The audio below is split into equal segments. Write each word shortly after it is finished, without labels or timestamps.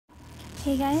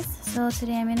Hey guys, so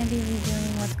today I'm going to be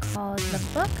reviewing what's called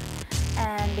LoveBook,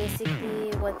 and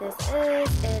basically what this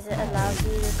is it allows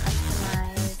you to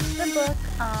customize the book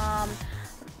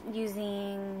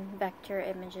using vector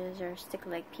images or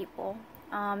stick-like people.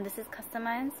 This is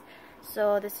customized,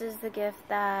 so this is the gift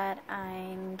that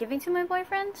I'm giving to my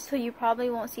boyfriend, so you probably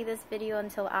won't see this video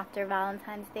until after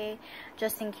Valentine's Day,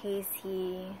 just in case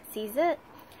he sees it.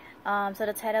 So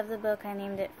the title of the book, I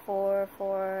named it for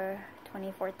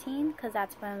 2014 because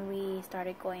that's when we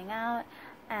started going out,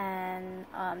 and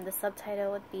the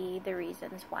subtitle would be The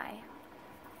Reasons Why.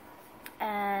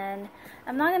 And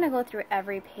I'm not going to go through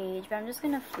every page, but I'm just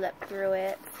going to flip through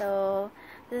it. So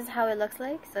this is how it looks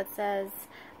like. So it says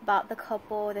about the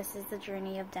couple, this is the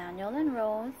journey of Daniel and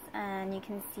Rose, and you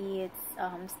can see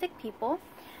it's stick people.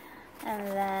 And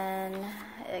then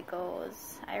it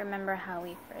goes, I remember how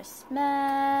we first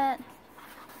met.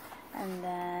 And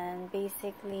then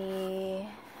basically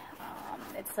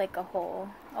it's like a whole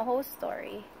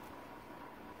story,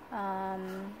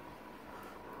 and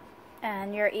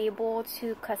you're able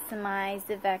to customize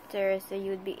the vectors, so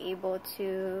you'd be able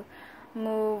to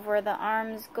move where the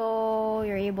arms go.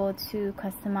 You're able to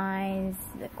customize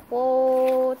the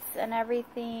quotes and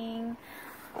everything.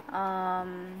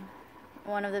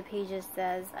 One of the pages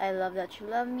says, "I love that you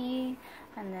love me,"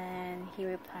 and then he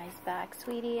replies back,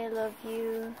 "Sweetie, I love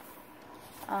you."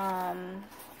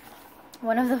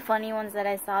 One of the funny ones that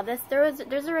I saw,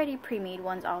 there's already pre-made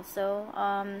ones also.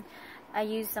 I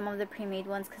used some of the pre-made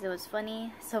ones because it was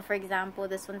funny. So for example,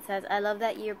 this one says, "I love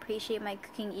that you appreciate my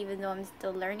cooking even though I'm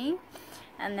still learning."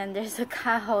 And then there's a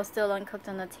cow still uncooked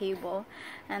on the table,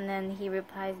 and then he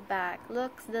replies back,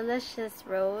 "Looks delicious,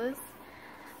 Rose."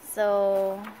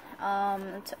 So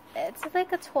it's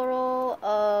like a total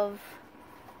of,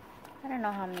 I don't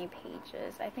know how many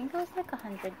pages. I think it was like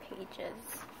 100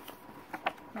 pages.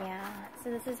 Yeah, so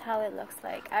this is how it looks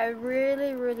like. I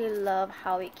really love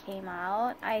how it came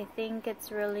out. I think it's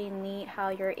really neat how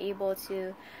you're able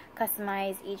to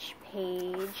customize each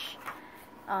page.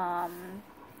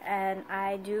 And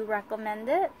I do recommend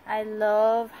it. I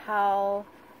love how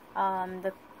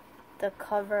the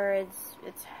cover,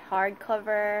 it's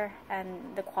hardcover,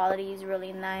 and the quality is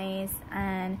really nice,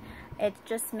 and it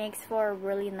just makes for a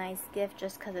really nice gift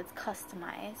just because it's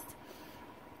customized.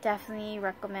 Definitely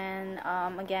recommend.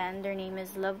 Again, their name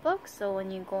is LoveBook, so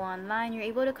when you go online, you're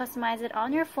able to customize it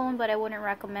on your phone, but I wouldn't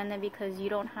recommend it because you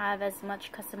don't have as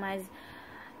much customized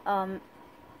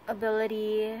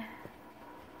ability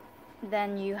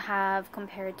than you have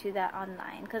compared to that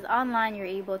online, because online you're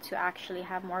able to actually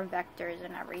have more vectors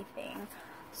and everything.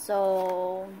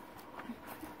 So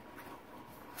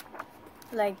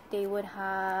like they would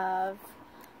have,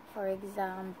 for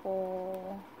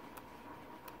example,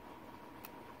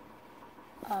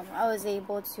 I was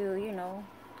able to, you know,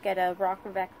 get a rock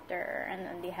vector, and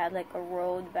then they had like a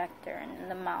road vector and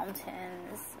the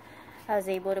mountains. I was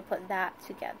able to put that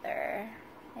together.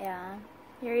 Yeah,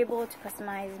 you're able to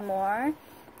customize more.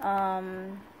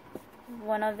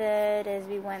 One of it is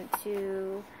we went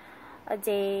to a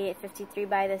day at 53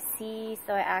 by the sea,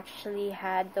 so I actually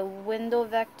had the window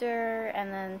vector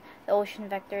and then the ocean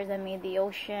vectors. I made the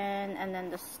ocean and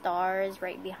then the stars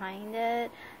right behind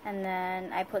it, and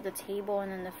then I put the table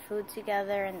and then the food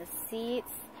together and the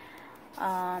seats.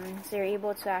 So you're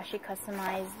able to actually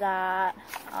customize that.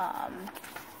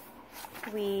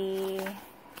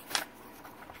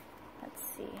 Let's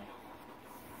see.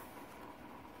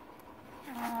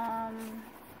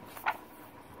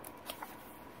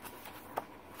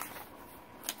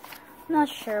 I'm not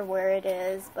sure where it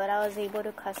is, but I was able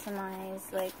to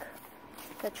customize like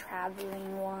the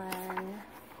traveling one.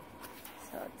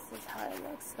 So this is how it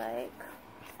looks like.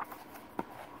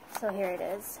 So here it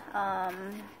is.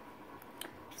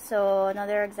 So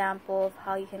another example of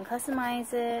how you can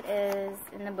customize it is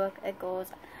in the book. It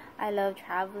goes, "I love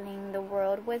traveling the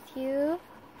world with you."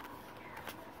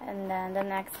 And then the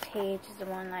next page is the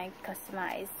one I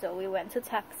customized. So we went to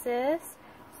Texas.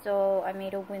 So I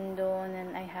made a window, and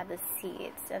then I had the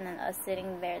seats, and then us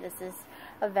sitting there. This is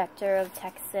a vector of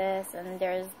Texas, and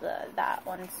there's that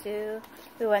one too.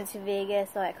 We went to Vegas,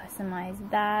 so I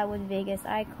customized that with Vegas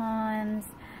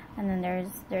icons. And then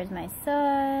there's my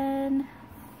son.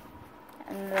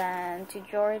 And then to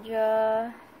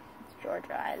Georgia, it's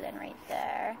Georgia Island right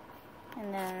there.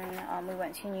 And then we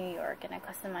went to New York, and I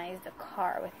customized the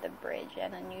car with the bridge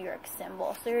and a New York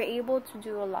symbol. So you're able to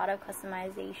do a lot of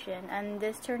customization, and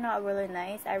this turned out really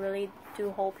nice. I really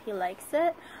do hope he likes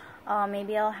it.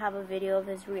 Maybe I'll have a video of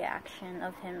his reaction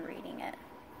of him reading it.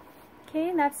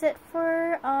 Okay, that's it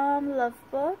for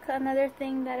LoveBook. Another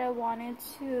thing that I wanted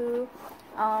to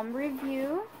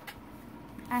review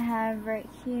I have right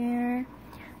here.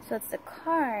 So it's the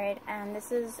card, and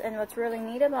what's really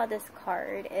neat about this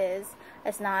card is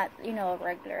it's not, you know, a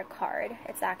regular card.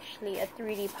 It's actually a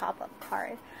 3D pop-up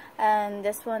card, and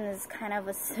this one is kind of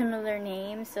a similar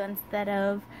name. So instead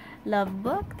of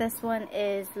LoveBook, this one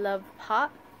is LovePop.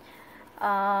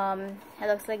 It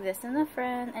looks like this in the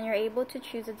front, and you're able to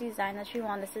choose a design that you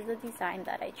want. This is the design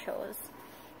that I chose.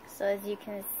 So as you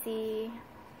can see,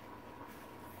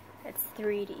 it's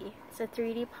 3D. It's a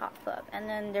 3D pop-up. And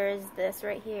then there's this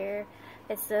right here.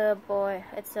 It's a boy.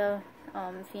 It's a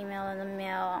female and a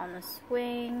male on the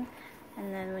swing.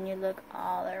 And then when you look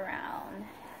all around,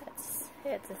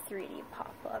 it's a 3D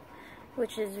pop-up,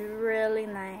 which is really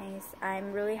nice.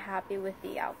 I'm really happy with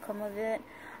the outcome of it.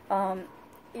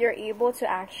 You're able to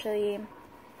actually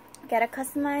get a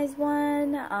customized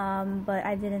one, but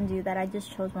I didn't do that. I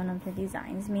just chose one of the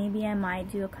designs. Maybe I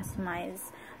might do a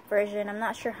customized version. I'm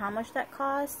not sure how much that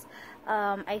costs.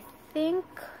 I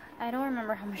don't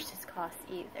remember how much this costs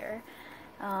either.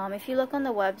 If you look on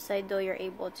the website though, you're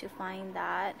able to find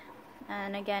that.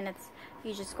 And again,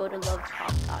 you just go to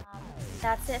LovePop.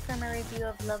 That's it for my review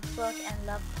of LoveBook and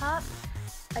Love Pop.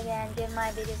 Again, give my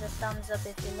videos a thumbs up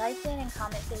if you liked it, and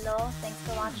comment below. Thanks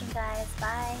for watching, guys.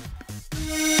 Bye.